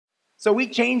So we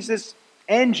changed this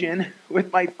engine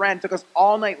with my friend. It took us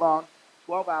all night long,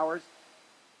 12 hours.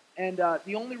 And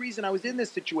the only reason I was in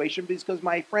this situation is because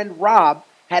my friend Rob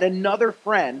had another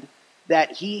friend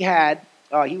that he had.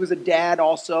 He was a dad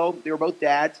also. They were both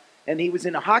dads. And he was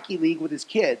in a hockey league with his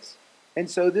kids. And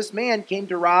so this man came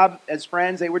to Rob as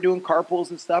friends. They were doing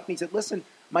carpools and stuff. And he said, listen,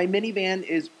 my minivan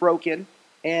is broken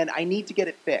and I need to get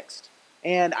it fixed.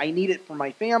 And I need it for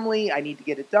my family. I need to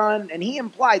get it done. And he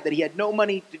implied that he had no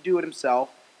money to do it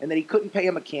himself and that he couldn't pay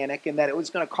a mechanic and that it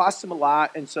was going to cost him a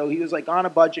lot. And so he was like on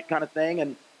a budget kind of thing.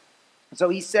 And so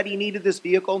he said he needed this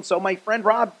vehicle. And so my friend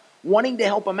Rob, wanting to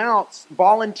help him out,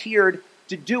 volunteered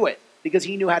to do it because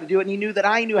he knew how to do it. And he knew that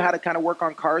I knew how to kind of work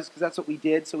on cars because that's what we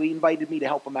did. So he invited me to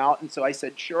help him out. And so I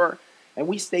said, sure. And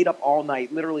we stayed up all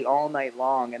night, literally all night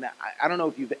long. And I don't know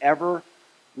if you've ever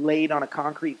laid on a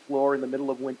concrete floor in the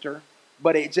middle of winter,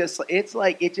 but it just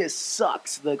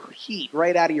sucks the heat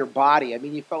right out of your body. I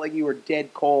mean, you felt like you were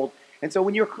dead cold. And so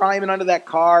when you're climbing under that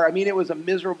car, I mean, it was a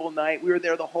miserable night. We were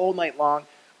there the whole night long,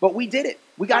 but we did it.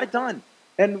 We got it done.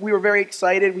 And we were very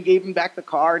excited. We gave him back the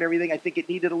car and everything. I think it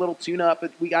needed a little tune-up,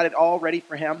 but we got it all ready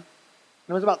for him. And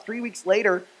it was about 3 weeks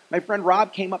later, my friend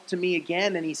Rob came up to me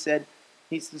again, and he says,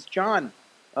 John,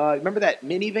 remember that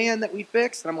minivan that we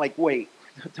fixed? And I'm like, wait,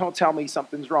 don't tell me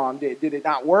something's wrong. Did it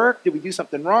not work? Did we do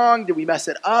something wrong? Did we mess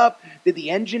it up? Did the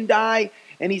engine die?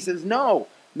 And he says, no,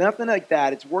 nothing like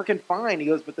that. It's working fine. He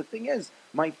goes, but the thing is,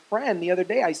 my friend, the other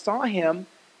day, I saw him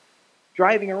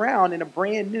driving around in a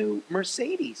brand new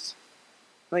Mercedes.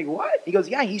 I'm like, what? He goes,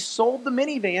 yeah, he sold the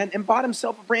minivan and bought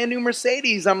himself a brand new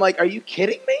Mercedes. I'm like, are you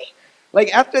kidding me?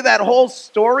 Like, after that whole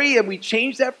story, and we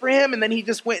changed that for him, and then he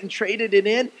just went and traded it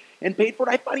in and paid for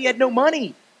it, I thought he had no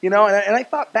money, and I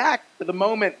thought back to the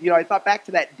moment, I thought back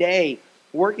to that day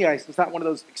working on it. It's not one of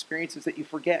those experiences that you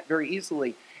forget very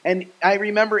easily. And I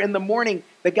remember in the morning,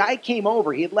 the guy came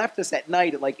over. He had left us at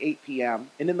night at like 8 p.m.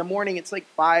 And in the morning, it's like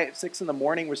 5, 6 in the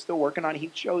morning. We're still working on it.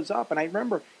 He shows up, and I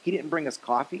remember he didn't bring us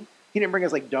coffee. He didn't bring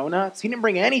us like donuts. He didn't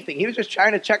bring anything. He was just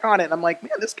trying to check on it. And I'm like,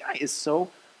 man, this guy is so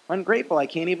ungrateful. I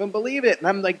can't even believe it. And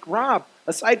I'm like, Rob,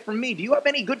 aside from me, do you have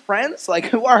any good friends? Like,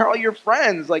 who are all your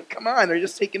friends? Like, come on, they're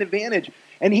just taking advantage.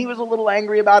 And he was a little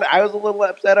angry about it. I was a little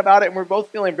upset about it. And we're both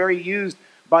feeling very used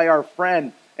by our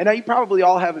friend. And now you probably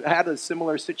all have had a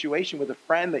similar situation with a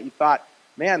friend that you thought,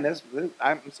 man,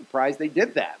 I'm surprised they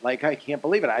did that. Like, I can't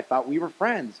believe it. I thought we were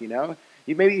friends, You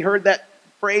maybe heard that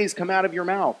phrase come out of your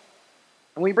mouth.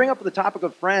 And when we bring up the topic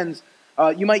of friends,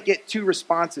 you might get two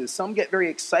responses. Some get very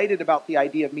excited about the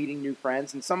idea of meeting new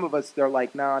friends, and some of us, they're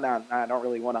like, no, I don't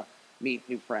really want to meet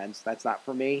new friends. That's not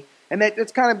for me. And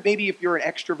that's kind of maybe if you're an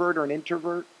extrovert or an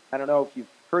introvert. I don't know if you've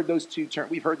heard those two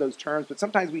terms. We've heard those terms, but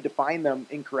sometimes we define them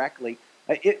incorrectly.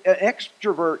 An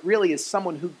extrovert really is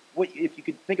someone who, if you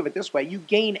could think of it this way, you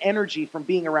gain energy from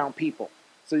being around people.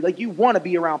 So like you want to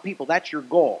be around people. That's your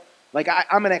goal. Like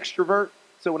I'm an extrovert.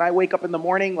 So when I wake up in the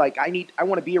morning, like I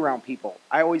want to be around people.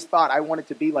 I always thought I wanted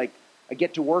to be like, I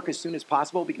get to work as soon as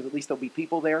possible because at least there'll be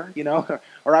people there,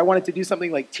 or I wanted to do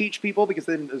something like teach people because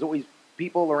then there's always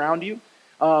people around you.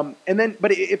 But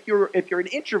if you're an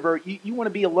introvert, you want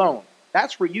to be alone.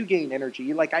 That's where you gain energy.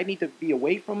 You're like, I need to be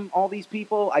away from all these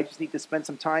people. I just need to spend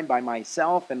some time by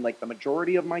myself and like the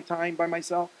majority of my time by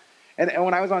myself. And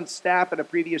when I was on staff at a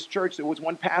previous church, there was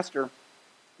one pastor.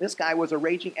 This guy was a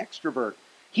raging extrovert.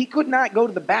 He could not go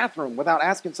to the bathroom without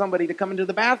asking somebody to come into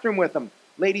the bathroom with him.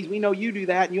 Ladies, we know you do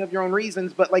that and you have your own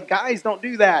reasons, but like guys don't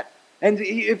do that. And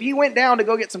if he went down to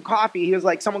go get some coffee, he was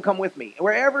like, someone come with me.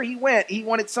 Wherever he went, he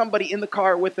wanted somebody in the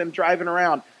car with him driving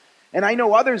around. And I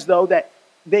know others, though, that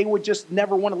they would just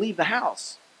never want to leave the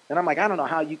house. And I'm like, I don't know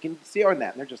how you can see on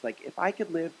that. And they're just like, if I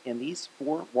could live in these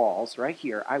 4 walls right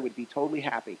here, I would be totally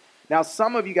happy. Now,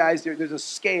 some of you guys, there's a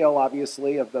scale,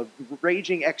 obviously, of the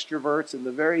raging extroverts and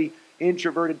the very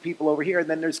introverted people over here, and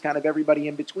then there's kind of everybody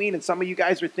in between. And some of you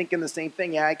guys are thinking the same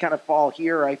thing. Yeah, I kind of fall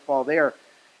here, I fall there.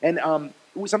 And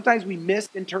sometimes we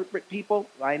misinterpret people.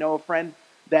 I know a friend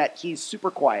that he's super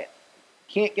quiet.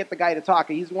 Can't get the guy to talk.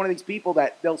 He's one of these people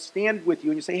that they'll stand with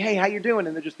you and you say, hey, how you doing?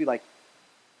 And they'll just be like,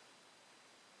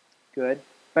 good.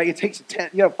 Like it takes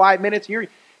 5 minutes.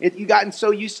 You've gotten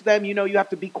so used to them, you have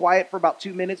to be quiet for about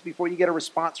 2 minutes before you get a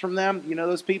response from them. You know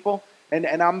those people?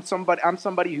 And I'm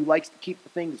somebody who likes to keep the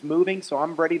things moving, so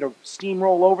I'm ready to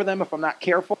steamroll over them if I'm not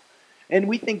careful. And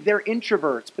we think they're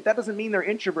introverts, but that doesn't mean they're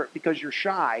introvert because you're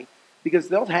shy, because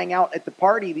they'll hang out at the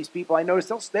party, these people. I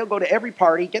notice they'll go to every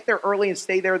party, get there early and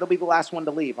stay there. They'll be the last one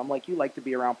to leave. I'm like, you like to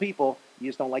be around people. You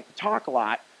just don't like to talk a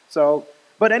lot.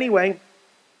 But anyway,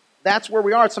 that's where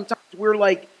we are. Sometimes we're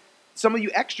like, some of you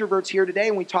extroverts here today,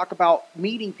 when we talk about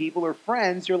meeting people or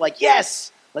friends, you're like,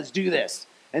 yes, let's do this.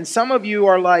 And some of you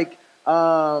are like,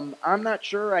 I'm not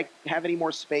sure I have any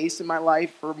more space in my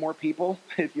life for more people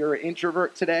if you're an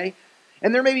introvert today.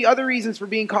 And there may be other reasons for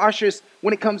being cautious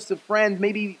when it comes to friends.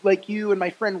 Maybe like you and my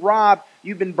friend Rob,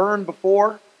 you've been burned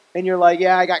before, and you're like,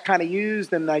 yeah, I got kind of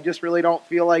used, and I just really don't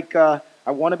feel like I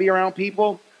want to be around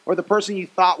people. Or the person you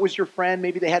thought was your friend,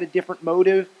 maybe they had a different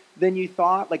motive than you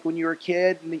thought. Like when you were a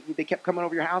kid, and they kept coming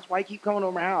over your house. Why keep coming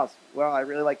over my house? Well, I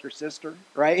really like your sister,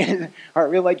 right? Or I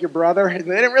really like your brother. They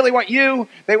didn't really want you.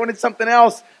 They wanted something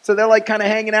else. So they're like kind of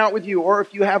hanging out with you. Or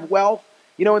if you have wealth,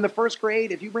 in the first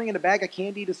grade, if you bring in a bag of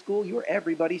candy to school, you're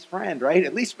everybody's friend, right?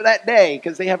 At least for that day,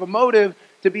 because they have a motive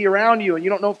to be around you, and you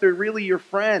don't know if they're really your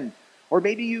friend. Or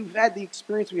maybe you've had the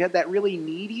experience where you had that really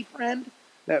needy friend,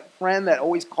 that friend that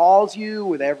always calls you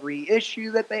with every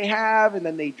issue that they have, and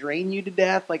then they drain you to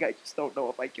death. Like, I just don't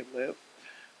know if I can live.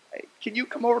 Can you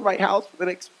come over to my house for the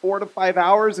next 4 to 5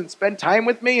 hours and spend time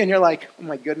with me? And you're like, oh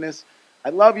my goodness, I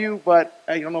love you, but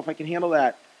I don't know if I can handle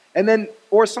that. And then,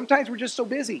 or sometimes we're just so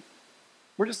busy.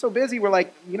 We're just so busy. We're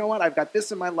like, you know what? I've got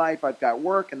this in my life. I've got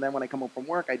work. And then when I come home from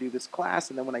work, I do this class.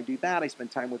 And then when I do that, I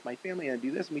spend time with my family and I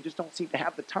do this. And we just don't seem to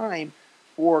have the time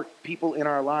for people in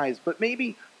our lives. But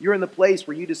maybe you're in the place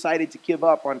where you decided to give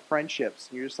up on friendships.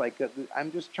 You're just like,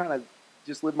 I'm just trying to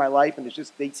just live my life. And it's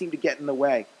just, they seem to get in the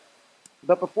way.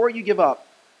 But before you give up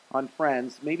on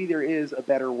friends, maybe there is a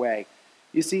better way.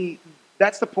 You see,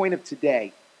 that's the point of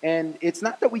today. And it's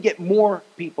not that we get more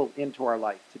people into our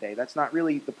life today. That's not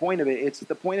really the point of it. It's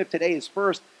the point of today is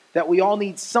first that we all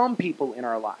need some people in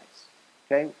our lives.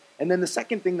 Okay? And then the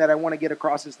second thing that I want to get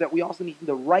across is that we also need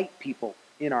the right people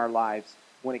in our lives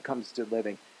when it comes to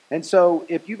living. And so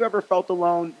if you've ever felt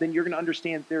alone, then you're going to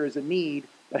understand there is a need,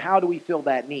 but how do we fill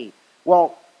that need?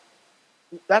 Well,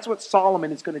 that's what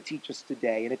Solomon is going to teach us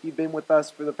today. And if you've been with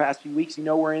us for the past few weeks, you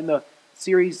know we're in the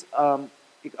series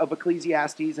of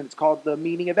Ecclesiastes, and it's called The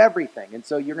Meaning of Everything. And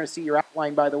so you're going to see your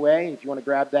outline, by the way. If you want to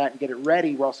grab that and get it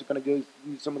ready, we're also going to go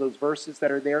use some of those verses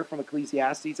that are there from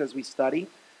Ecclesiastes as we study.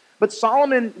 But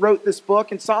Solomon wrote this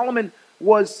book, and Solomon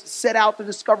was set out to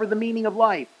discover the meaning of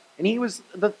life. And he was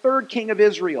the third king of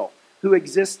Israel who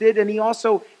existed, and he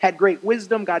also had great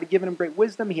wisdom. God had given him great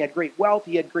wisdom. He had great wealth.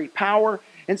 He had great power.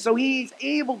 And so he's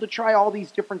able to try all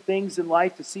these different things in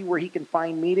life to see where he can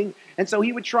find meaning. And so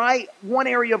he would try one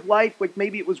area of life, like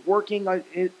maybe it was working,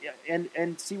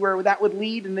 and see where that would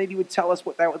lead, and then he would tell us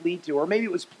what that would lead to. Or maybe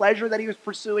it was pleasure that he was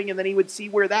pursuing, and then he would see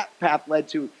where that path led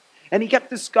to. And he kept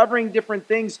discovering different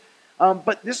things.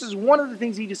 But this is one of the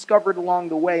things he discovered along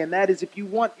the way, and that is if you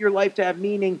want your life to have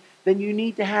meaning, then you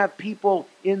need to have people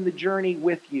in the journey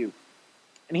with you.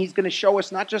 And he's going to show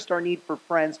us not just our need for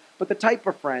friends, but the type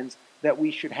of friends that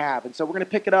we should have. And so we're going to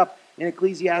pick it up in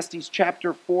Ecclesiastes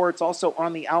chapter 4. It's also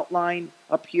on the outline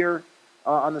up here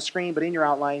on the screen, but in your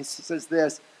outline it says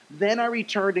this: Then I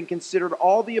returned and considered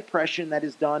all the oppression that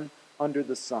is done under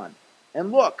the sun.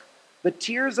 And look, the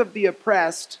tears of the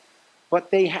oppressed,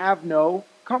 but they have no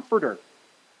comforter.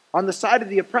 On the side of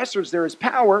the oppressors there is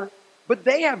power, but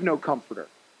they have no comforter.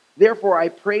 Therefore I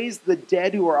praise the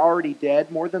dead who are already dead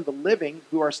more than the living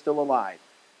who are still alive.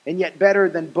 And yet better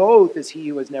than both is he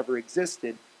who has never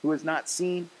existed, who has not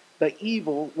seen the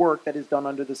evil work that is done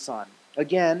under the sun.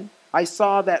 Again, I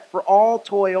saw that for all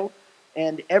toil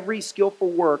and every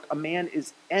skillful work, a man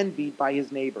is envied by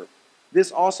his neighbor.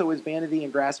 This also is vanity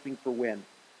and grasping for wind.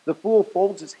 The fool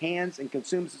folds his hands and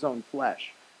consumes his own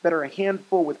flesh. Better a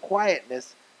handful with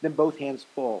quietness than both hands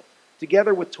full,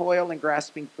 together with toil and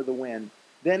grasping for the wind.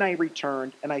 Then I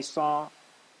returned, and I saw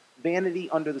vanity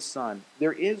under the sun.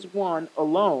 There is one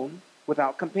alone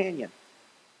without companion.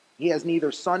 He has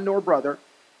neither son nor brother,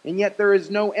 and yet there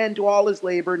is no end to all his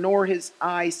labor, nor his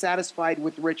eye satisfied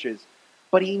with riches.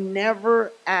 But he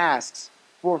never asks,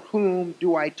 for whom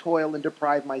do I toil and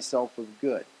deprive myself of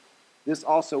good? This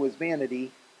also is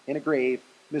vanity and a grave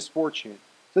misfortune.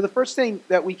 So the first thing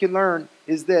that we can learn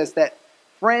is this, that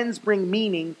friends bring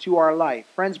meaning to our life.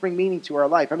 Friends bring meaning to our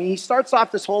life. I mean, he starts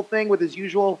off this whole thing with his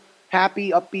usual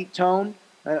happy, upbeat tone.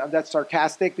 That's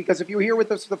sarcastic, because if you were here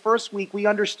with us the first week, we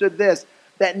understood this,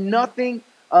 that nothing,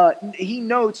 he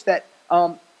notes that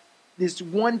this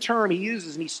one term he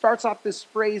uses, and he starts off this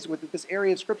phrase with this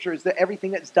area of Scripture, is that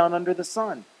everything that's done under the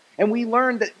sun. And we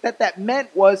learned that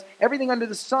meant was everything under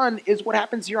the sun is what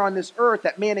happens here on this earth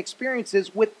that man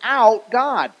experiences without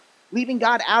God, leaving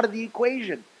God out of the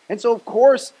equation. And so, of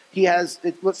course,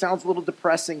 it sounds a little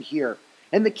depressing here.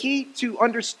 And the key to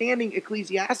understanding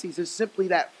Ecclesiastes is simply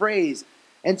that phrase.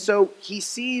 And so he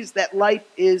sees that life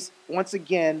is, once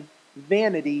again,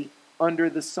 vanity under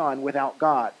the sun without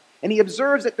God. And he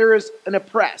observes that there is an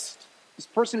oppressed, this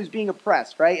person who's being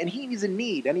oppressed, right? And he is in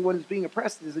need. Anyone who's being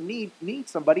oppressed is in need, needs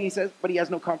somebody. He says, but he has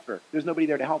no comfort. There's nobody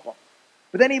there to help him.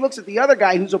 But then he looks at the other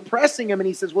guy who's oppressing him and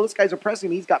he says, well, this guy's oppressing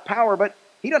me. He's got power, but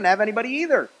he doesn't have anybody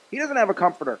either. He doesn't have a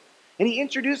comforter. And he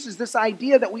introduces this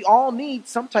idea that we all need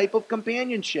some type of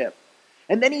companionship.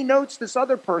 And then he notes this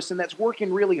other person that's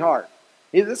working really hard.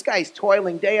 This guy's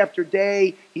toiling day after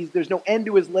day. There's no end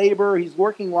to his labor. He's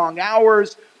working long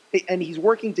hours, and he's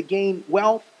working to gain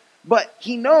wealth. But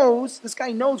this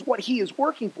guy knows what he is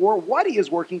working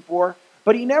for,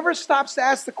 but he never stops to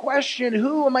ask the question,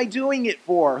 who am I doing it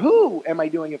for? Who am I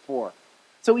doing it for?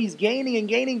 So he's gaining and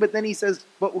gaining, but then he says,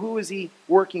 but who is he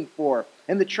working for?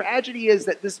 And the tragedy is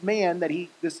that this man,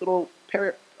 this little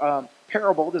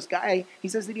parable, this guy, he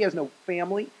says that he has no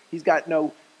family, he's got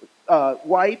no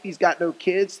wife, he's got no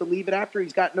kids to leave it after,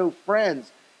 he's got no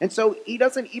friends. And so he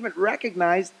doesn't even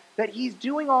recognize that he's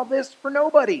doing all this for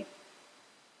nobody.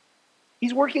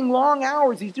 He's working long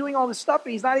hours, he's doing all this stuff,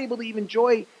 and he's not able to even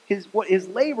enjoy his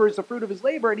labor, the fruit of his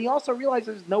labor, and he also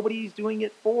realizes nobody he's doing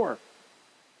it for.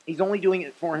 He's only doing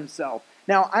it for himself.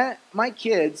 Now, my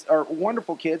kids are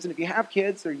wonderful kids, and if you have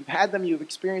kids or you've had them, you've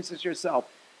experienced this yourself,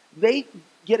 they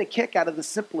get a kick out of the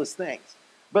simplest things.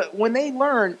 But when they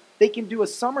learn they can do a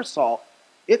somersault,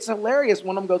 it's hilarious.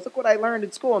 One of them goes, look what I learned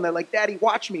in school. And they're like, Daddy,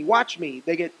 watch me, watch me.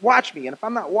 They get, watch me. And if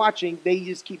I'm not watching, they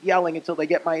just keep yelling until they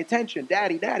get my attention.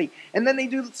 Daddy, Daddy. And then they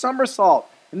do the somersault.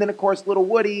 And then, of course, little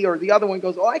Woody or the other one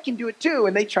goes, oh, I can do it too.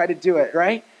 And they try to do it,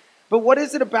 right? But what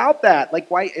is it about that? Like,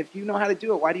 why, if you know how to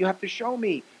do it, why do you have to show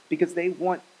me? Because they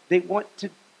want to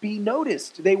be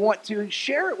noticed. They want to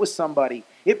share it with somebody.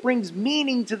 It brings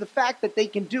meaning to the fact that they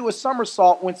can do a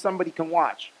somersault when somebody can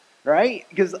watch, right?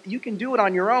 Because you can do it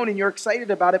on your own and you're excited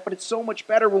about it, but it's so much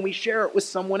better when we share it with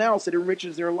someone else. It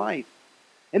enriches their life.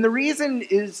 And the reason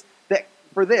is that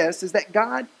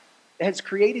God has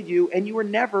created you and you were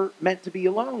never meant to be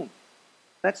alone.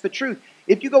 That's the truth.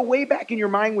 If you go way back in your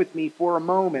mind with me for a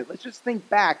moment, let's just think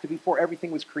back to before everything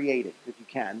was created, if you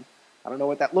can. I don't know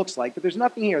what that looks like, but there's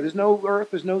nothing here. There's no earth,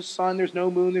 there's no sun, there's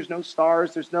no moon, there's no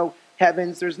stars, there's no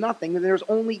heavens, there's nothing. There's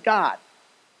only God.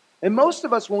 And most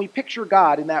of us, when we picture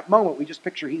God in that moment, we just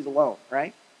picture he's alone,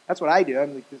 right? That's what I do.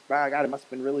 I'm like, God, it must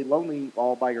have been really lonely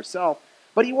all by yourself.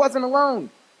 But he wasn't alone,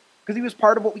 because he was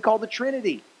part of what we call the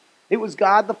Trinity. It was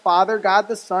God the Father, God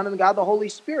the Son, and God the Holy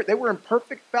Spirit. They were in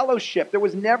perfect fellowship. There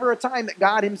was never a time that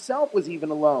God himself was even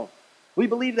alone. We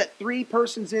believe that three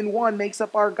persons in one makes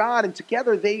up our God, and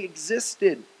together they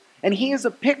existed. And he is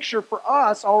a picture for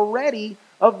us already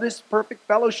of this perfect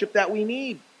fellowship that we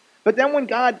need. But then when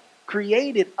God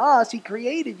created us, he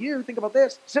created you, think about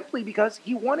this, simply because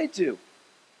he wanted to.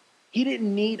 He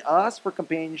didn't need us for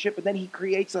companionship, but then he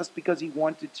creates us because he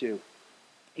wanted to.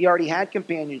 He already had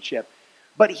companionship.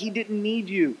 But he didn't need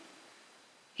you.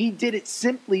 He did it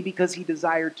simply because he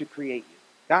desired to create you.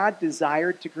 God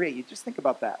desired to create you. Just think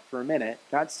about that for a minute.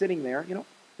 God's sitting there, they're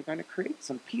going to create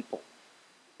some people.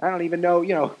 I don't even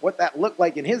know, what that looked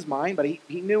like in his mind, but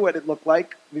he knew what it looked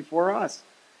like before us.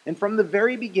 And from the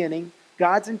very beginning,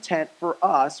 God's intent for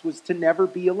us was to never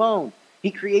be alone. He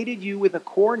created you with a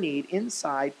core need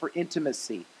inside for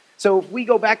intimacy. So if we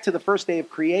go back to the first day of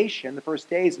creation, the first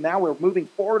days, now we're moving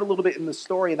forward a little bit in the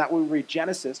story, and that we read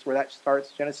Genesis, where that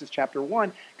starts, Genesis chapter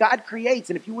 1. God creates,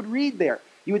 and if you would read there,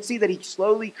 you would see that he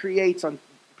slowly creates on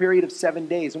a period of 7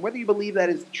 days. And whether you believe that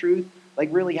is the truth, like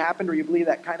really happened, or you believe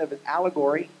that kind of an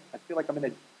allegory, I feel like I'm in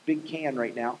a big can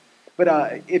right now,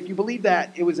 but if you believe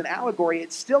that it was an allegory,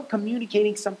 it's still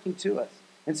communicating something to us.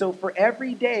 And so for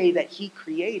every day that he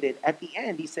created, at the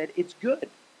end, he said, it's good.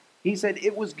 He said,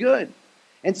 it was good.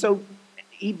 And so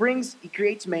he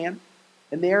creates man,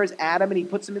 and there is Adam, and he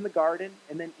puts him in the garden,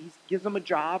 and then he gives him a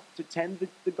job to tend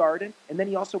the garden, and then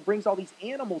he also brings all these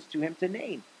animals to him to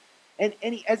name. And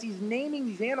as he's naming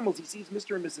these animals, he sees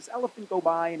Mr. and Mrs. Elephant go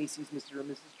by, and he sees Mr. and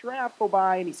Mrs. Giraffe go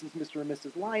by, and he sees Mr. and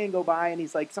Mrs. Lion go by, and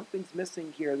he's like, something's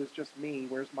missing here, there's just me,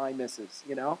 where's my missus,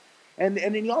 And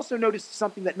then he also noticed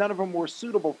something, that none of them were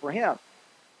suitable for him.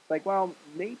 It's like, well,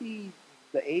 maybe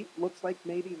the ape looks like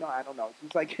maybe, no, I don't know.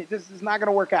 He's like, this is not going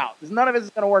to work out. None of this is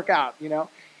going to work out,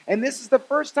 And this is the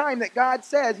first time that God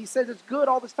says, he says it's good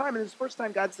all this time, and this is the first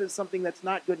time God says something that's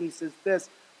not good, and he says this,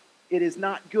 it is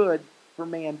not good for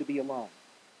man to be alone.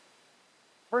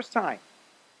 First time.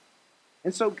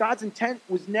 And so God's intent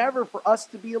was never for us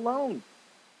to be alone.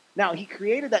 Now, he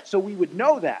created that so we would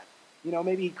know that.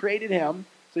 Maybe he created him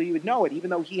so you would know it, even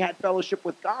though he had fellowship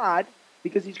with God,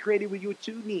 because he's created with you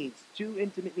two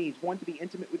intimate needs. One, to be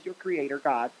intimate with your creator,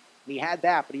 God. And he had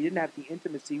that, but he didn't have the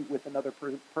intimacy with another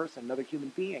person, another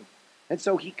human being. And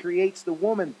so he creates the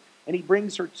woman, and he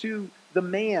brings her to the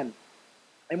man.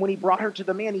 And when he brought her to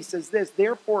the man, he says this,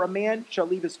 therefore a man shall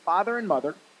leave his father and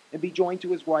mother and be joined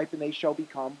to his wife, and they shall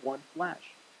become one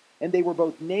flesh. And they were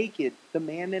both naked, the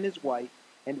man and his wife,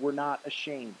 and we're not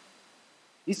ashamed.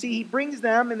 You see, he brings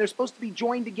them, and they're supposed to be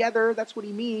joined together. That's what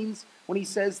he means when he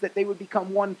says that they would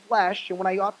become one flesh. And when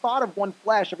I thought of one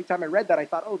flesh, every time I read that, I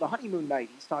thought, oh, the honeymoon night.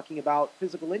 He's talking about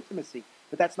physical intimacy.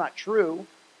 But that's not true.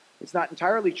 It's not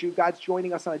entirely true. God's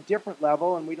joining us on a different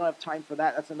level, and we don't have time for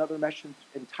that. That's another message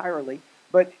entirely.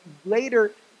 But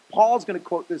later, Paul's going to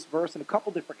quote this verse in a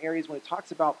couple different areas when it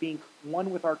talks about being one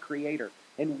with our Creator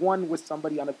and one with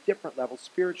somebody on a different level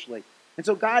spiritually. And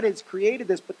so God has created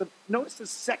this, but notice the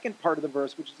second part of the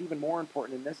verse, which is even more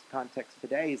important in this context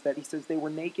today, is that he says they were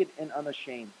naked and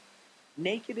unashamed.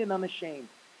 Naked and unashamed.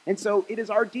 And so it is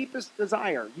our deepest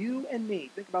desire, you and me,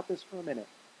 think about this for a minute,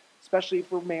 especially if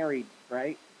we're married,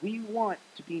 right? We want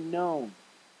to be known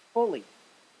fully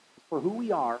for who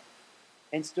we are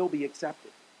and still be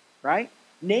accepted, right?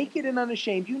 Naked and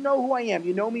unashamed. You know who I am.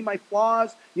 You know me, my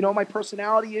flaws. You know my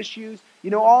personality issues. You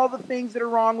know all the things that are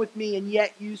wrong with me, and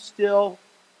yet you still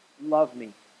love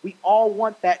me. We all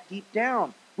want that deep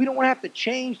down. We don't want to have to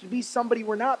change to be somebody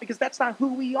we're not, because that's not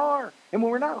who we are. And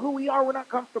when we're not who we are, we're not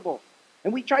comfortable.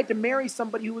 And we tried to marry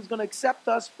somebody who was going to accept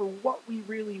us for what we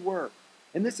really were.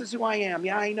 And this is who I am.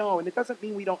 Yeah, I know. And it doesn't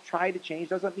mean we don't try to change. It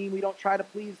doesn't mean we don't try to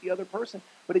please the other person.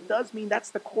 But it does mean that's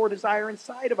the core desire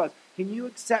inside of us. Can you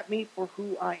accept me for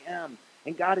who I am?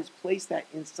 And God has placed that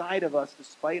inside of us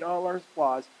despite all our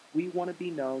flaws. We want to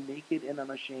be known naked and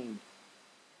unashamed.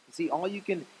 You see, all you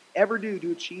can ever do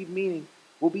to achieve meaning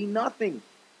will be nothing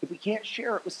if we can't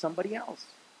share it with somebody else.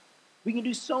 We can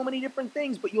do so many different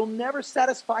things, but you'll never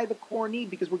satisfy the core need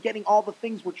because we're getting all the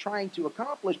things we're trying to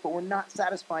accomplish, but we're not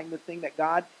satisfying the thing that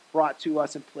God brought to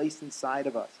us and placed inside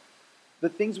of us. The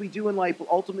things we do in life will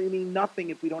ultimately mean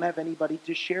nothing if we don't have anybody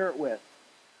to share it with.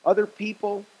 Other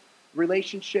people,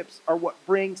 relationships are what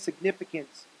bring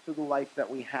significance to the life that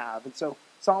we have. And so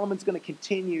Solomon's going to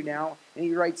continue now, and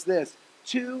he writes this: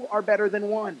 two are better than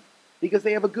one because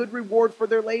they have a good reward for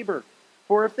their labor.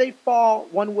 For if they fall,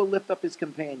 one will lift up his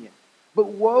companion. But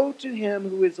woe to him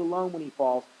who is alone when he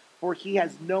falls, for he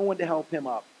has no one to help him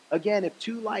up. Again, if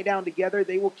two lie down together,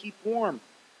 they will keep warm.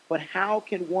 But how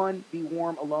can one be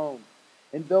warm alone?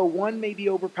 And though one may be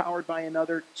overpowered by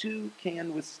another, two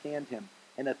can withstand him.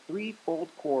 And a threefold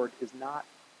cord is not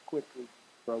quickly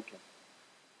broken.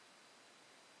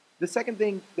 The second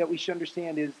thing that we should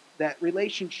understand is that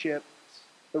relationships,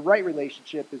 the right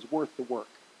relationship is worth the work.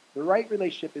 The right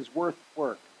relationship is worth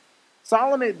work.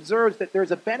 Solomon observes that there's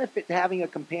a benefit to having a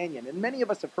companion. And many of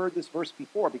us have heard this verse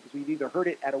before because we've either heard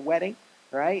it at a wedding,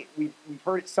 right? We've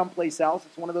heard it someplace else.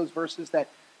 It's one of those verses that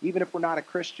even if we're not a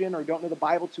Christian or don't know the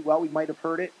Bible too well, we might have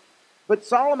heard it. But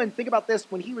Solomon, think about this,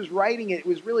 when he was writing it, it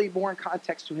was really more in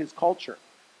context to his culture.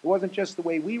 It wasn't just the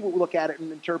way we look at it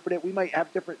and interpret it. We might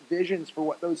have different visions for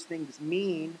what those things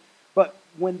mean. But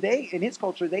when in his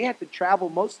culture, they had to travel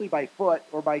mostly by foot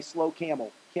or by slow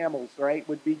camels, right,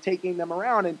 would be taking them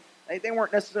around. And they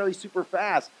weren't necessarily super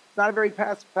fast. It's not a very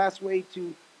fast way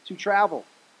to travel.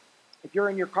 If you're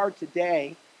in your car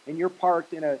today and you're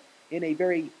parked in a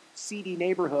very seedy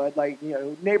neighborhood, like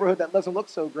neighborhood that doesn't look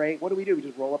so great, what do? We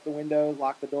just roll up the windows,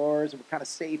 lock the doors, and we're kind of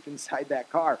safe inside that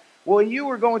car. Well, when you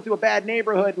were going through a bad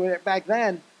neighborhood back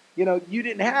then, you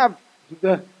didn't have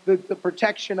the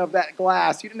protection of that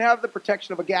glass. You didn't have the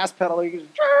protection of a gas pedal. You could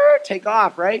just take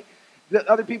off, right? The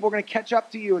other people were going to catch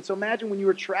up to you. And so imagine when you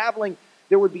were traveling,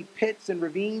 there would be pits and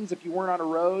ravines if you weren't on a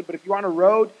road. But if you're on a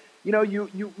road, you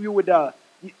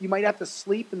might have to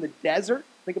sleep in the desert.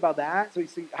 Think about that. So you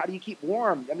see, how do you keep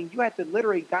warm? I mean, you had to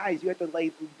literally, guys, you had to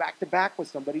lay back to back with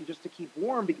somebody just to keep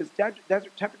warm because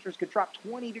desert temperatures could drop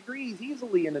 20 degrees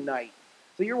easily in the night.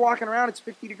 So you're walking around, it's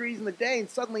 50 degrees in the day, and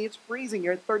suddenly it's freezing.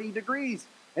 You're at 30 degrees.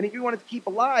 And if you wanted to keep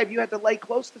alive, you had to lay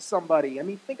close to somebody. I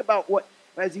mean, think about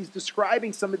as he's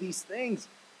describing some of these things.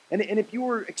 And if you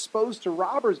were exposed to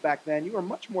robbers back then, you were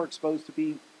much more exposed to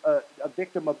be a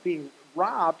victim of being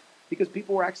robbed because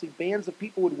bands of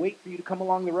people would wait for you to come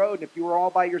along the road. And if you were all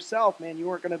by yourself, man, you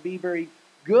weren't going to be very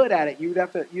good at it. You would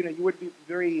have to, you would be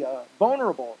very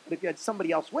vulnerable. But if you had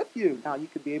somebody else with you, now you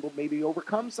could be able to maybe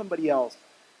overcome somebody else.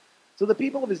 So the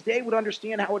people of his day would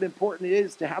understand how important it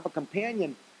is to have a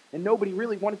companion. And nobody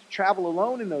really wanted to travel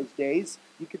alone in those days.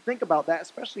 You could think about that,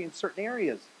 especially in certain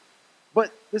areas.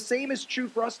 But the same is true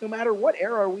for us no matter what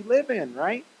era we live in,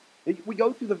 right? We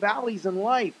go through the valleys in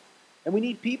life, and we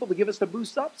need people to give us the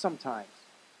boost up sometimes.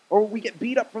 Or we get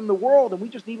beat up from the world, and we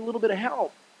just need a little bit of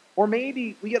help. Or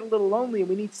maybe we get a little lonely, and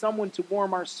we need someone to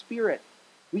warm our spirit.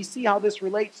 We see how this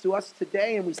relates to us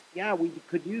today, and we say, we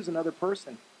could use another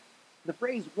person. The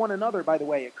phrase one another, by the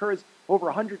way, occurs over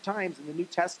 100 times in the New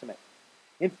Testament.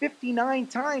 And 59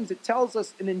 times it tells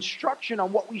us an instruction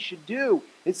on what we should do.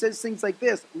 It says things like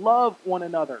this: love one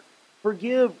another,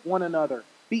 Forgive one another.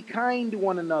 Be kind to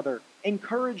one another.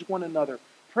 Encourage one another.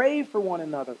 Pray for one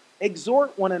another.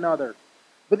 Exhort one another.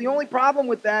 But the only problem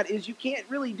with that is you can't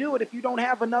really do it if you don't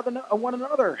have one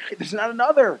another. There's not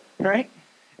another, right?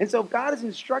 And so if God is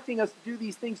instructing us to do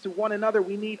these things to one another,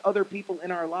 we need other people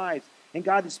in our lives. And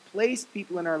God has placed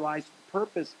people in our lives for the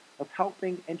purpose of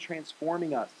helping and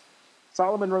transforming us.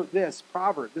 Solomon wrote this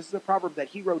proverb. This is a proverb that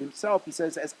he wrote himself. He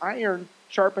says, as iron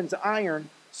sharpens iron,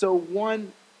 so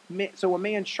a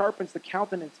man sharpens the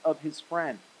countenance of his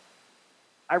friend.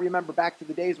 I remember back to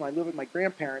the days when I lived with my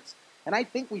grandparents, and I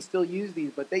think we still use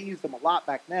these, but they used them a lot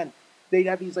back then. They'd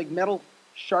have these like metal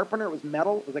sharpener. It was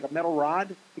metal. It was like a metal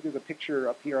rod. I think there's a picture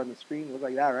up here on the screen. It looked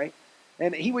like that, right?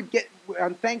 And he would get,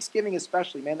 on Thanksgiving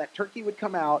especially, man, that turkey would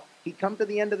come out. He'd come to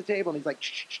the end of the table, and he's like,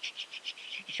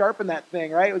 sharpen that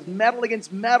thing, right? It was metal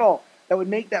against metal that would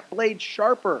make that blade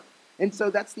sharper. And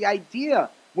so that's the idea.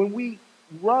 When we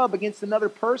rub against another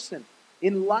person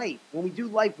in life, when we do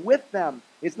life with them,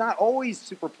 it's not always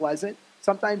super pleasant.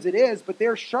 Sometimes it is, but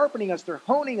they're sharpening us, they're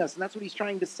honing us, and that's what he's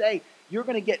trying to say. You're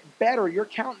going to get better. Your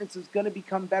countenance is going to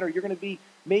become better. You're going to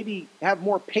maybe have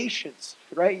more patience,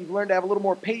 right? You've learned to have a little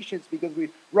more patience because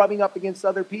we're rubbing up against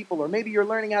other people. Or maybe you're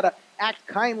learning how to act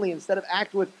kindly instead of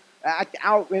act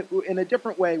out in a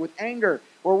different way with anger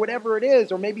or whatever it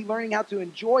is. Or maybe learning how to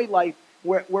enjoy life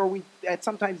where we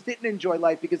sometimes didn't enjoy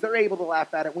life because they're able to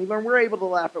laugh at it. We learn we're able to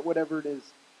laugh at whatever it is.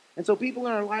 And so people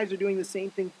in our lives are doing the same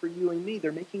thing for you and me.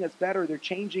 They're making us better. They're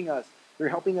changing us. They're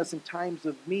helping us in times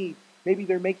of need. Maybe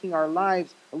they're making our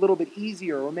lives a little bit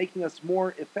easier or making us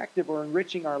more effective or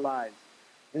enriching our lives.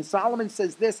 And Solomon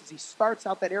says this as he starts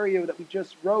out that area that we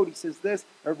just wrote. He says this,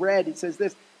 or read, he says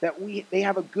this, that they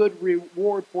have a good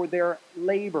reward for their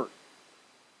labor.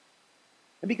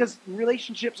 And because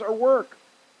relationships are work,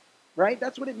 right?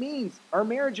 That's what it means. Our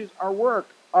marriages are work.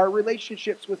 Our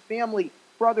relationships with family,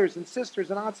 brothers and sisters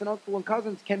and aunts and uncles and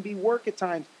cousins can be work at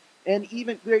times. And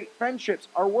even great friendships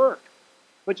are work.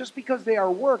 But just because they are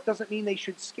work doesn't mean they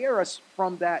should scare us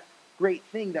from that great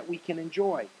thing that we can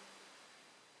enjoy.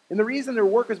 And the reason they're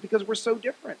work is because we're so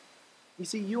different. You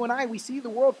see, you and I, we see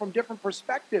the world from different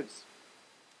perspectives.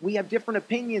 We have different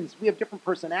opinions. We have different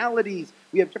personalities.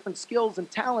 We have different skills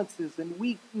and talents and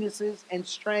weaknesses and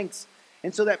strengths.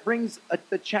 And so that brings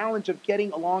the challenge of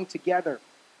getting along together.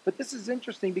 But this is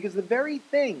interesting because the very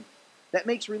thing that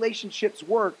makes relationships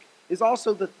work is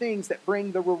also the things that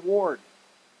bring the reward.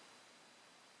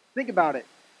 Think about it.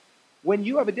 When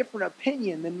you have a different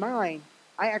opinion than mine,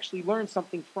 I actually learn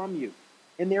something from you.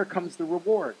 And there comes the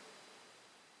reward.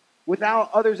 Without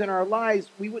others in our lives,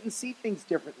 we wouldn't see things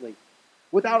differently.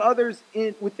 Without others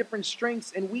with different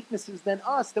strengths and weaknesses than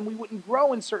us, then we wouldn't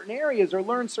grow in certain areas or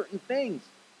learn certain things.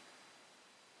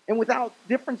 And without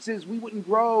differences, we wouldn't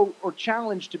grow or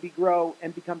challenge to grow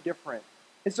and become different.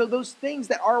 And so those things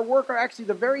that are work are actually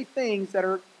the very things that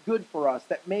are good for us,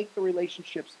 that make the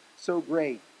relationships so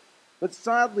great. But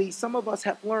sadly, some of us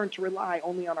have learned to rely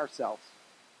only on ourselves.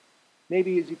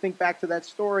 Maybe as you think back to that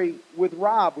story with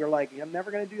Rob, we're like, I'm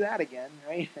never going to do that again,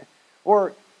 right?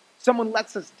 Or someone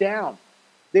lets us down.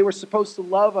 They were supposed to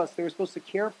love us. They were supposed to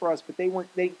care for us, but they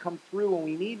didn't come through when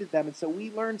we needed them. And so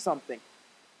we learned something.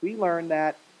 We learned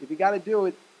that if you got to do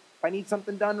it, if I need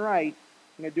something done right,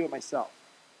 I'm going to do it myself.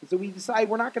 And so we decide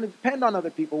we're not going to depend on other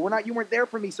people. You weren't there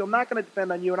for me, so I'm not going to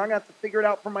depend on you, and I'm going to have to figure it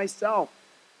out for myself.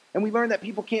 And we learned that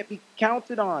people can't be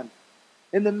counted on.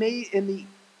 And the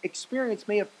experience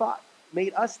may have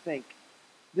made us think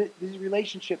that these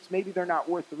relationships, maybe they're not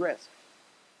worth the risk.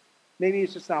 Maybe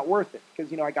it's just not worth it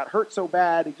because, I got hurt so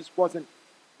bad, it just wasn't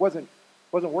worth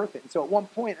it. And so at one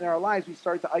point in our lives, we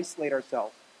started to isolate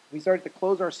ourselves. We started to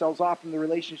close ourselves off from the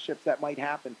relationships that might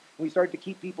happen. And we started to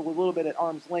keep people a little bit at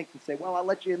arm's length and say, well, I'll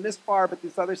let you in this far, but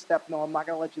this other step, no, I'm not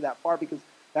going to let you that far because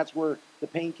that's where the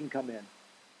pain can come in.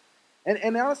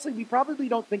 And honestly, we probably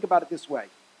don't think about it this way.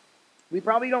 We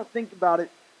probably don't think about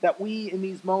it that we, in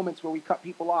these moments where we cut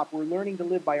people off, we're learning to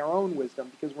live by our own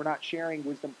wisdom because we're not sharing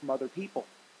wisdom from other people.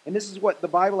 And this is what the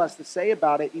Bible has to say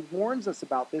about it. He warns us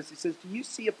about this. He says, do you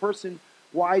see a person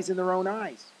wise in their own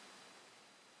eyes?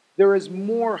 There is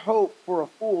more hope for a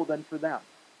fool than for them.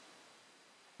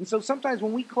 And so sometimes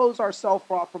when we close ourselves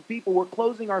off from people, we're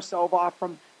closing ourselves off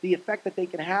from the effect that they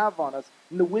can have on us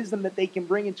and the wisdom that they can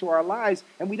bring into our lives.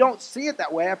 And we don't see it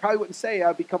that way. I probably wouldn't say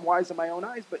I've become wise in my own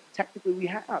eyes, but technically we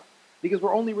have. Because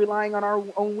we're only relying on our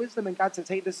own wisdom, and God says,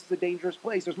 hey, this is a dangerous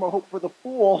place. There's more hope for the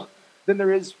fool than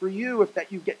there is for you if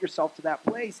that you get yourself to that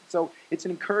place. So it's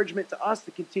an encouragement to us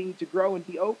to continue to grow and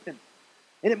be open.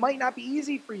 And it might not be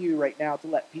easy for you right now to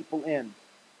let people in.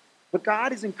 But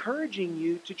God is encouraging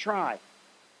you to try.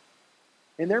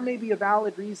 And there may be a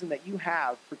valid reason that you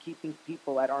have for keeping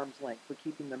people at arm's length, for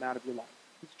keeping them out of your life.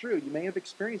 It's true. You may have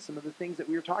experienced some of the things that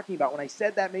we were talking about. When I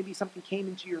said that, maybe something came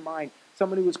into your mind,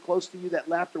 someone who was close to you that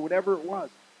left or whatever it was.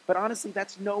 But honestly,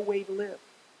 that's no way to live.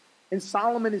 And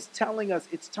Solomon is telling us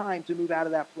it's time to move out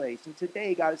of that place. And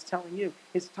today, God is telling you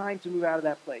it's time to move out of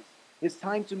that place. It's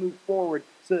time to move forward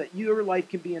so that your life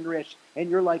can be enriched and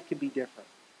your life can be different.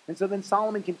 And so then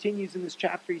Solomon continues in this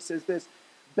chapter. He says this,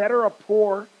 better a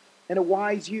poor and a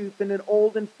wise youth than an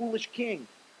old and foolish king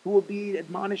who will be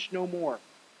admonished no more.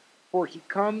 For he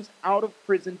comes out of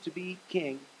prison to be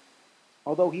king,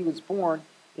 although he was born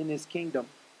in his kingdom.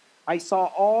 I saw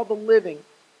all the living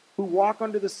who walk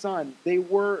under the sun. They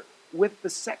were with the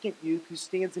second youth who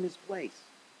stands in his place.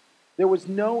 There was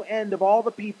no end of all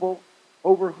the people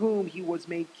over whom he was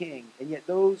made king, and yet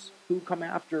those who come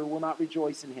after will not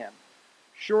rejoice in him.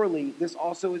 Surely this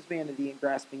also is vanity and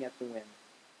grasping at the wind.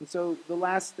 And so the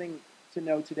last thing to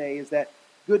know today is that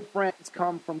good friends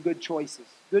come from good choices.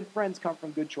 Good friends come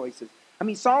from good choices. I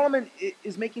mean, Solomon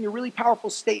is making a really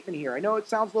powerful statement here. I know it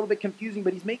sounds a little bit confusing,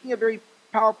 but he's making a very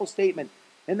powerful statement.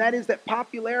 And that is that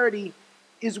popularity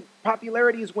is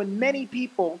when many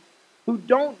people who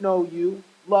don't know you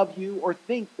love you or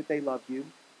think that they love you.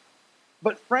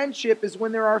 But friendship is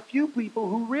when there are a few people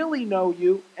who really know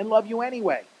you and love you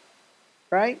anyway.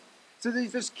 Right? So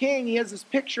there's this king, he has this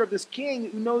picture of this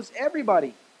king who knows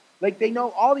everybody. Like they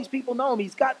know, all these people know him.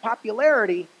 He's got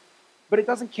popularity, but it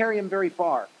doesn't carry him very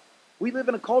far. We live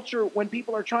in a culture when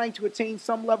people are trying to attain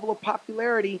some level of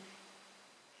popularity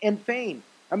and fame.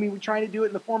 I mean, we're trying to do it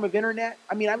in the form of internet.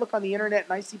 I mean, I look on the internet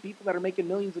and I see people that are making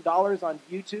millions of dollars on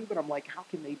YouTube, and I'm like, how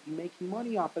can they be making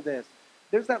money off of this?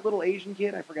 There's that little Asian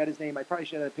kid, I forgot his name. I probably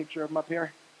should have a picture of him up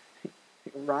here.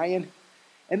 Ryan.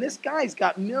 And this guy's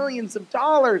got millions of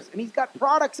dollars, and he's got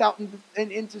products out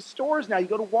into stores now. You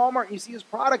go to Walmart and you see his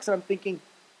products, and I'm thinking,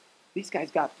 these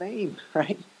guys got fame,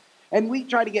 right? And we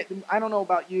try to get, I don't know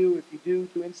about you, if you do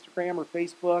through Instagram or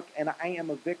Facebook, and I am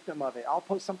a victim of it. I'll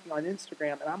post something on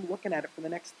Instagram, and I'm looking at it for the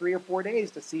next 3 or 4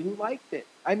 days to see who liked it.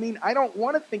 I mean, I don't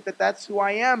want to think that that's who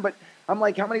I am, but I'm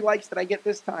like, how many likes did I get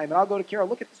this time? And I'll go to Carol,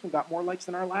 look at this one, got more likes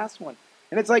than our last one.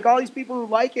 And it's like all these people who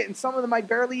like it, and some of them I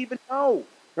barely even know,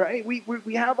 right?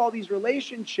 We have all these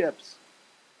relationships,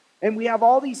 and we have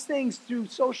all these things through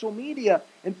social media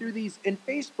and through these, in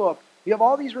Facebook. We have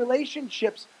all these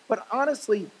relationships, but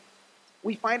honestly,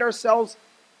 we find ourselves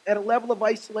at a level of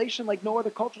isolation like no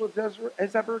other culture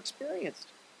has ever experienced.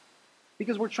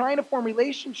 Because we're trying to form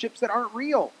relationships that aren't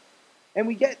real. And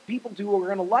we get people who are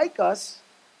going to like us,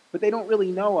 but they don't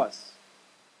really know us.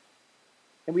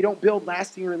 And we don't build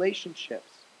lasting relationships.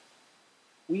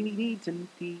 We need to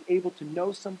be able to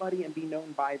know somebody and be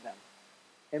known by them.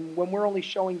 And when we're only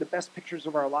showing the best pictures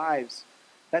of our lives,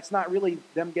 that's not really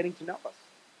them getting to know us.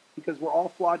 Because we're all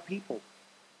flawed people.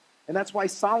 And that's why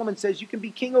Solomon says you can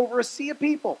be king over a sea of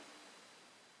people.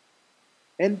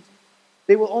 And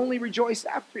they will only rejoice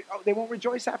they won't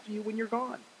rejoice after you when you're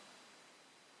gone.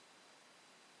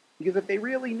 Because if they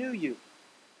really knew you,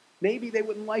 maybe they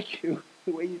wouldn't like you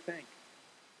the way you think.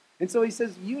 And so he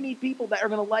says you need people that are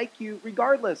going to like you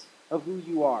regardless of who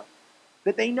you are.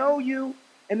 That they know you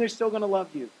and they're still going to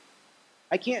love you.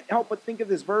 I can't help but think of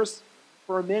this verse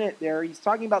for a minute there. He's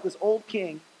talking about this old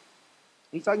king.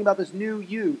 He's talking about this new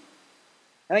youth.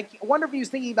 And I wonder if he was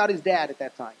thinking about his dad at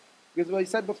that time. Because what he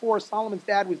said before, Solomon's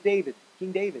dad was David,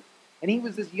 King David. And he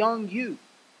was this young youth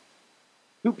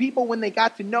who people, when they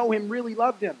got to know him, really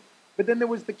loved him. But then there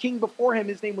was the king before him.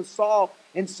 His name was Saul.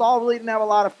 And Saul really didn't have a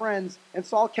lot of friends. And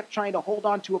Saul kept trying to hold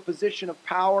on to a position of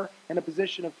power and a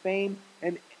position of fame.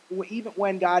 And even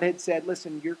when God had said,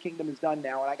 listen, your kingdom is done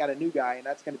now, and I got a new guy, and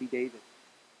that's going to be David.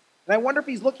 And I wonder if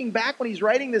he's looking back when he's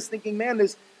writing this, thinking, man,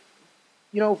 this,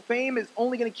 fame is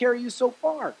only going to carry you so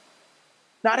far.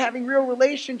 Not having real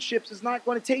relationships is not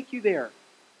going to take you there.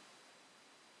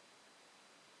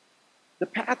 The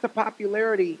path to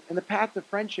popularity and the path to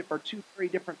friendship are two very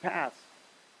different paths.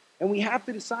 And we have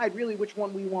to decide really which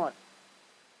one we want.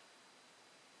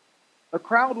 A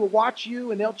crowd will watch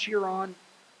you and they'll cheer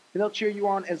you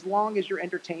on as long as you're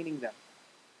entertaining them.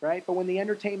 Right? But when the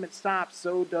entertainment stops,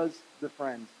 so does the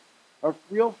friends. A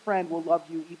real friend will love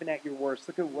you even at your worst.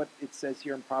 Look at what it says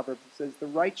here in Proverbs. It says, the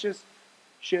righteous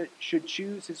should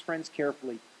choose his friends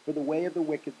carefully, for the way of the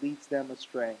wicked leads them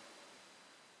astray.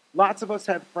 Lots of us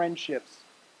have friendships.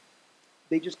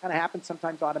 They just kind of happen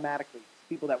sometimes automatically. It's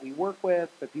people that we work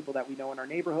with, the people that we know in our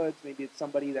neighborhoods. Maybe it's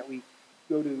somebody that we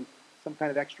go to some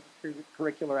kind of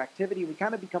extracurricular activity. We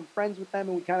kind of become friends with them,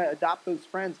 and we kind of adopt those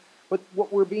friends. But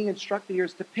what we're being instructed here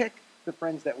is to pick the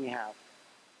friends that we have.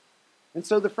 And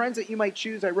so the friends that you might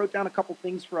choose, I wrote down a couple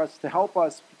things for us to help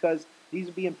us, because These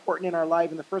will be important in our life.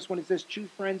 And the first one is this: choose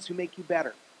friends who make you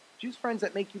better. Choose friends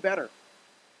that make you better.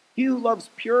 He who loves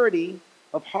purity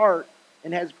of heart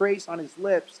and has grace on his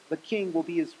lips, the king will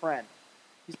be his friend.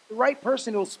 The right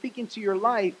person who will speak into your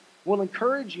life, will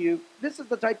encourage you. This is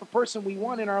the type of person we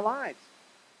want in our lives.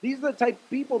 These are the type of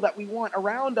people that we want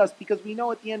around us because we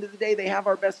know at the end of the day they have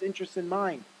our best interests in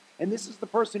mind. And this is the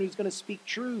person who's going to speak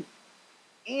truth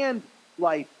and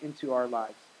life into our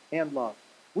lives and love.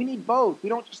 We need both. We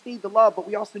don't just need the love, but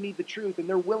we also need the truth. And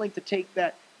they're willing to take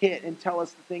that hit and tell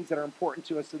us the things that are important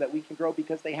to us so that we can grow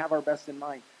because they have our best in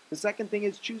mind. The second thing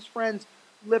is choose friends,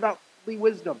 live out godly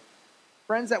wisdom.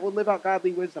 Friends that will live out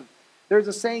godly wisdom. There's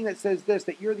a saying that says this,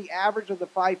 that you're the average of the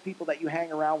 5 people that you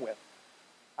hang around with.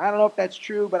 I don't know if that's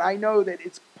true, but I know that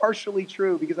it's partially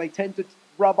true because I tend to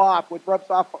rub off. What rubs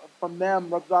off from them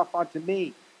rubs off onto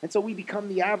me. And so we become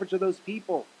the average of those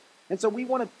people. And so we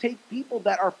want to take people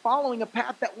that are following a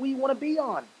path that we want to be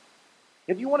on.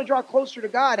 If you want to draw closer to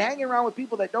God, hanging around with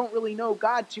people that don't really know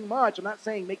God too much, I'm not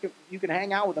saying you can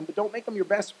hang out with them, but don't make them your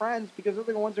best friends because they're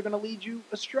the ones that are going to lead you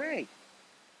astray.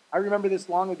 I remember this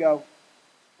long ago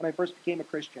when I first became a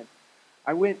Christian.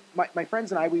 My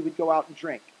friends and I, we would go out and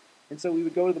drink. And so we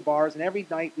would go to the bars, and every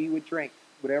night we would drink,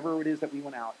 whatever it is that we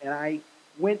went out. And I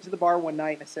went to the bar one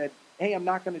night and I said, hey, I'm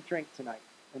not going to drink tonight.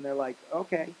 And they're like,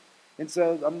 okay. And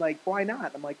so I'm like, why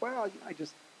not? I'm like, well, I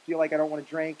just feel like I don't want to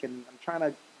drink, and I'm trying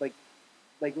to like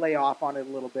lay off on it a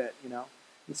little bit,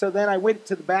 And so then I went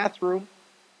to the bathroom,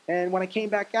 and when I came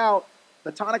back out,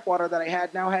 the tonic water that I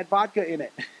had now had vodka in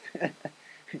it.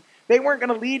 They weren't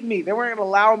going to lead me. They weren't going to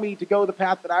allow me to go the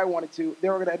path that I wanted to. They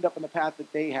were going to end up in the path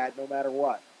that they had no matter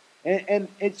what. And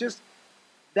it's just,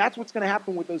 that's what's going to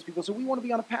happen with those people. So we want to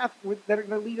be on a path that are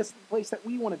going to lead us to the place that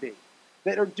we want to be,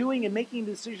 that are doing and making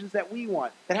decisions that we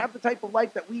want, that have the type of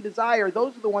life that we desire.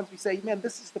 Those are the ones we say, man,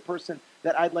 this is the person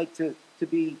that I'd like to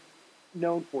be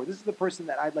known for. This is the person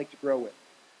that I'd like to grow with.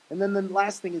 And then the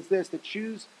last thing is this, to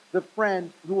choose the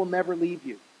friend who will never leave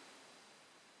you.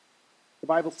 The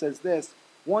Bible says this,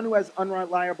 one who has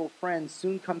unreliable friends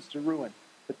soon comes to ruin,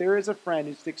 but there is a friend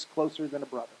who sticks closer than a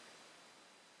brother.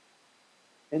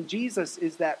 And Jesus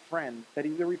is that friend that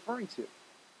they're referring to.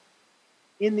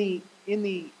 In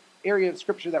the area of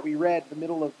Scripture that we read, the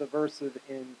middle of the verse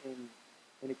in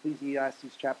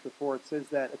Ecclesiastes chapter 4, it says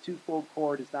that a twofold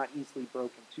cord is not easily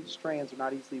broken. 2 strands are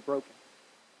not easily broken.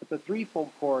 But the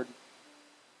threefold cord,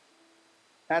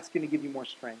 that's going to give you more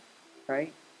strength,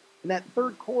 right? And that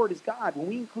third cord is God. When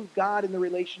we include God in the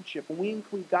relationship, when we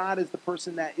include God as the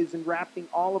person that is enwrapping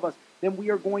all of us, then we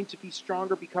are going to be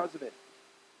stronger because of it.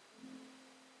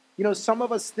 Some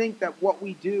of us think that what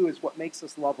we do is what makes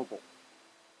us lovable,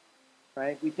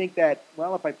 right? We think that,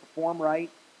 well, if I perform right,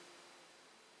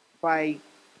 if I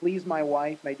please my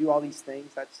wife and I do all these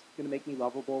things, that's going to make me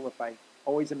lovable. If I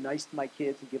always am nice to my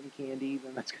kids and give them candy,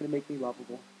 then that's going to make me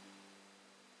lovable.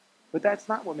 But that's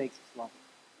not what makes us lovable.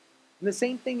 And the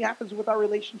same thing happens with our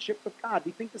relationship with God.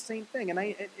 We think the same thing. And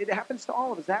it happens to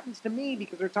all of us. It happens to me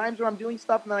because there are times where I'm doing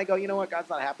stuff and then I go, you know what, God's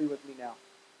not happy with me now.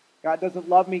 God doesn't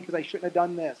love me because I shouldn't have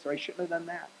done this or I shouldn't have done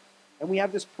that. And we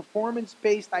have this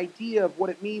performance-based idea of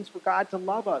what it means for God to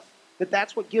love us, that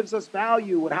that's what gives us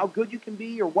value and how good you can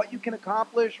be or what you can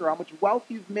accomplish or how much wealth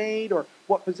you've made or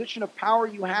what position of power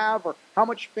you have or how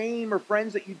much fame or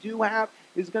friends that you do have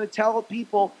is going to tell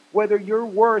people whether you're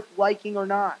worth liking or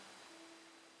not.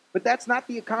 But that's not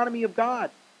the economy of God.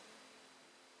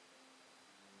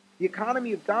 The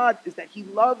economy of God is that He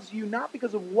loves you not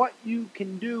because of what you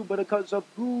can do, but because of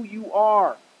who you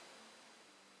are.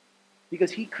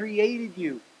 Because He created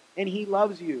you and He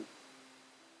loves you.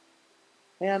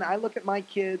 Man, I look at my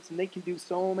kids and they can do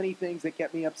so many things that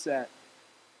get me upset.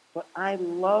 But I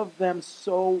love them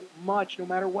so much no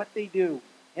matter what they do.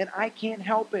 And I can't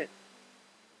help it.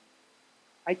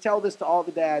 I tell this to all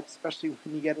the dads, especially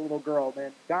when you get a little girl,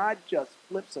 man. God just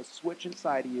flips a switch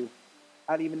inside of you.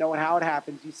 I don't even know how it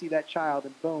happens. You see that child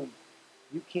and boom,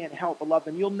 you can't help but love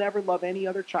them. You'll never love any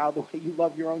other child the way you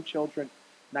love your own children.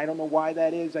 And I don't know why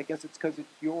that is. I guess it's because it's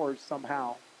yours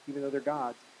somehow, even though they're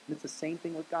God's. And it's the same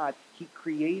thing with God. He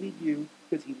created you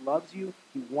because He loves you.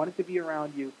 He wanted to be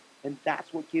around you. And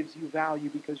that's what gives you value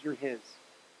because you're His,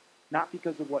 not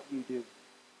because of what you do.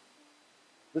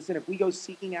 Listen, if we go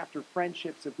seeking after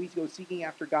friendships, if we go seeking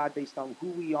after God based on who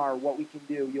we are, what we can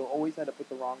do, you'll always end up with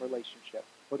the wrong relationship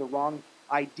or the wrong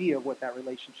idea of what that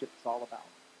relationship is all about.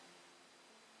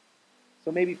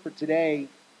 So maybe for today,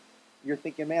 you're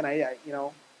thinking, man,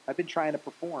 I've been trying to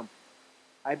perform.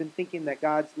 I've been thinking that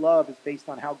God's love is based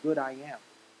on how good I am.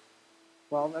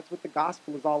 Well, that's what the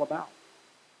gospel is all about.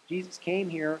 Jesus came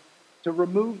here to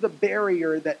remove the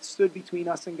barrier that stood between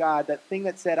us and God, that thing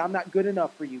that said, I'm not good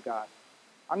enough for you, God.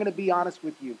 I'm going to be honest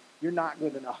with you. You're not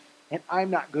good enough. And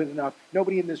I'm not good enough.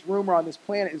 Nobody in this room or on this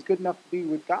planet is good enough to be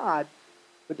with God.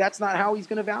 But that's not how he's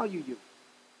going to value you.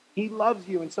 He loves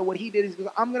you. And so what he did is,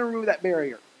 I'm going to remove that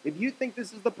barrier. If you think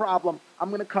this is the problem, I'm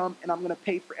going to come and I'm going to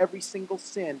pay for every single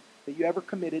sin that you ever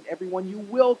committed, every one you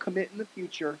will commit in the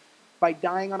future, by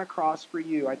dying on a cross for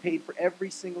you. I paid for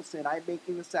every single sin. I'm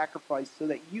making the sacrifice so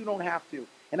that you don't have to.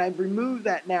 And I've removed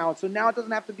that now. So now it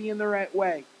doesn't have to be in the right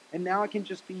way. And now it can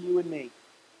just be you and me.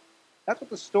 That's what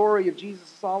the story of Jesus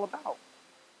is all about.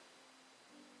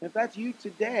 And if that's you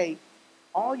today,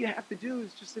 all you have to do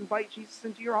is just invite Jesus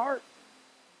into your heart.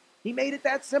 He made it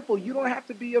that simple. You don't have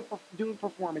to be doing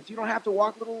performance. You don't have to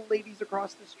walk little ladies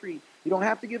across the street. You don't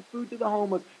have to give food to the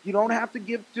homeless. You don't have to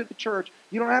give to the church.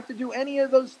 You don't have to do any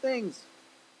of those things.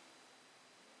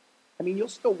 I mean, you'll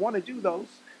still want to do those.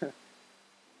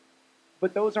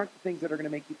 But those aren't the things that are going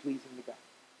to make you pleasing to God.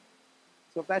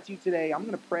 So if that's you today, I'm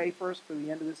going to pray first for the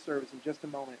end of this service in just a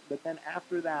moment. But then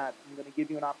after that, I'm going to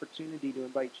give you an opportunity to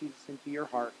invite Jesus into your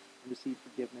heart and receive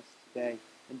forgiveness today.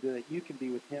 And so that you can be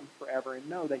with him forever and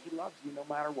know that he loves you no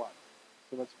matter what.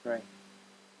 So let's pray.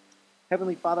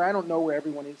 Heavenly Father, I don't know where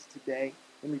everyone is today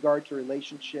in regard to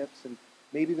relationships. And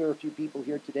maybe there are a few people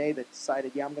here today that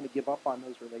decided, I'm going to give up on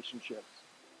those relationships.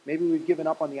 Maybe we've given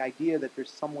up on the idea that there's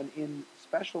someone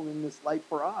special in this life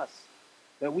for us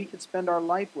that we could spend our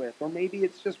life with. Or maybe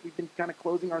it's just we've been kind of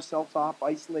closing ourselves off,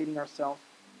 isolating ourselves.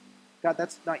 God,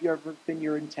 that's not ever been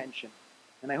your intention.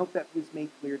 And I hope that was made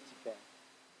clear today.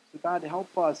 So God,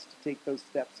 help us to take those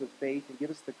steps of faith and give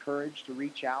us the courage to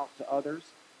reach out to others.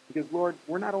 Because, Lord,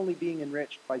 we're not only being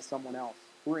enriched by someone else,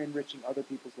 we're enriching other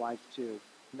people's lives too.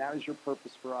 And that is your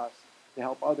purpose for us, to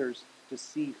help others to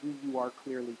see who you are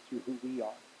clearly through who we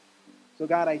are. So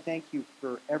God, I thank you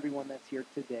for everyone that's here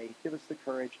today. Give us the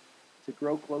courage to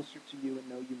grow closer to you and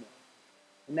know you more.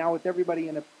 And now with everybody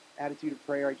in an attitude of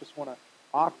prayer, I just want to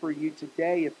offer you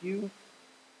today, if you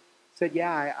said,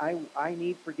 I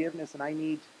need forgiveness and I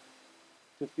need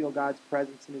to feel God's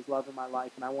presence and his love in my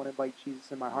life, and I want to invite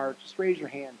Jesus in my heart, just raise your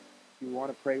hand if you want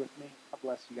to pray with me. God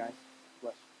bless you guys. God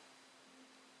bless you.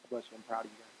 God bless you. I'm proud of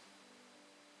you guys.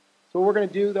 So what we're going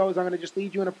to do, though, is I'm going to just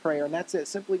lead you in a prayer, and that's it.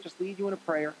 Simply just lead you in a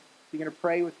prayer. So you're going to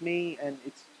pray with me, and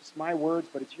it's just my words,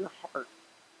 but it's your heart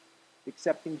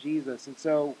accepting Jesus. And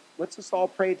so let's just all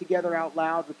pray together out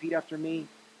loud. Repeat after me.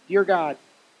 Dear God,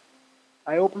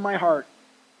 I open my heart.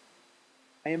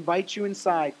 I invite you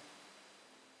inside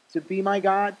to be my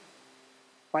God,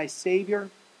 my Savior,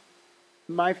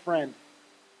 my friend.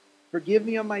 Forgive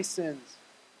me of my sins.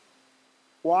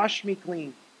 Wash me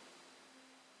clean.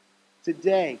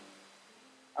 Today,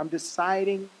 I'm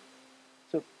deciding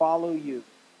to follow you.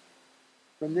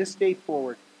 From this day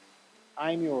forward,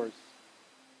 I'm yours.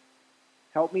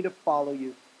 Help me to follow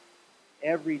you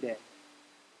every day.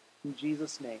 In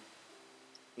Jesus' name,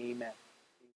 amen.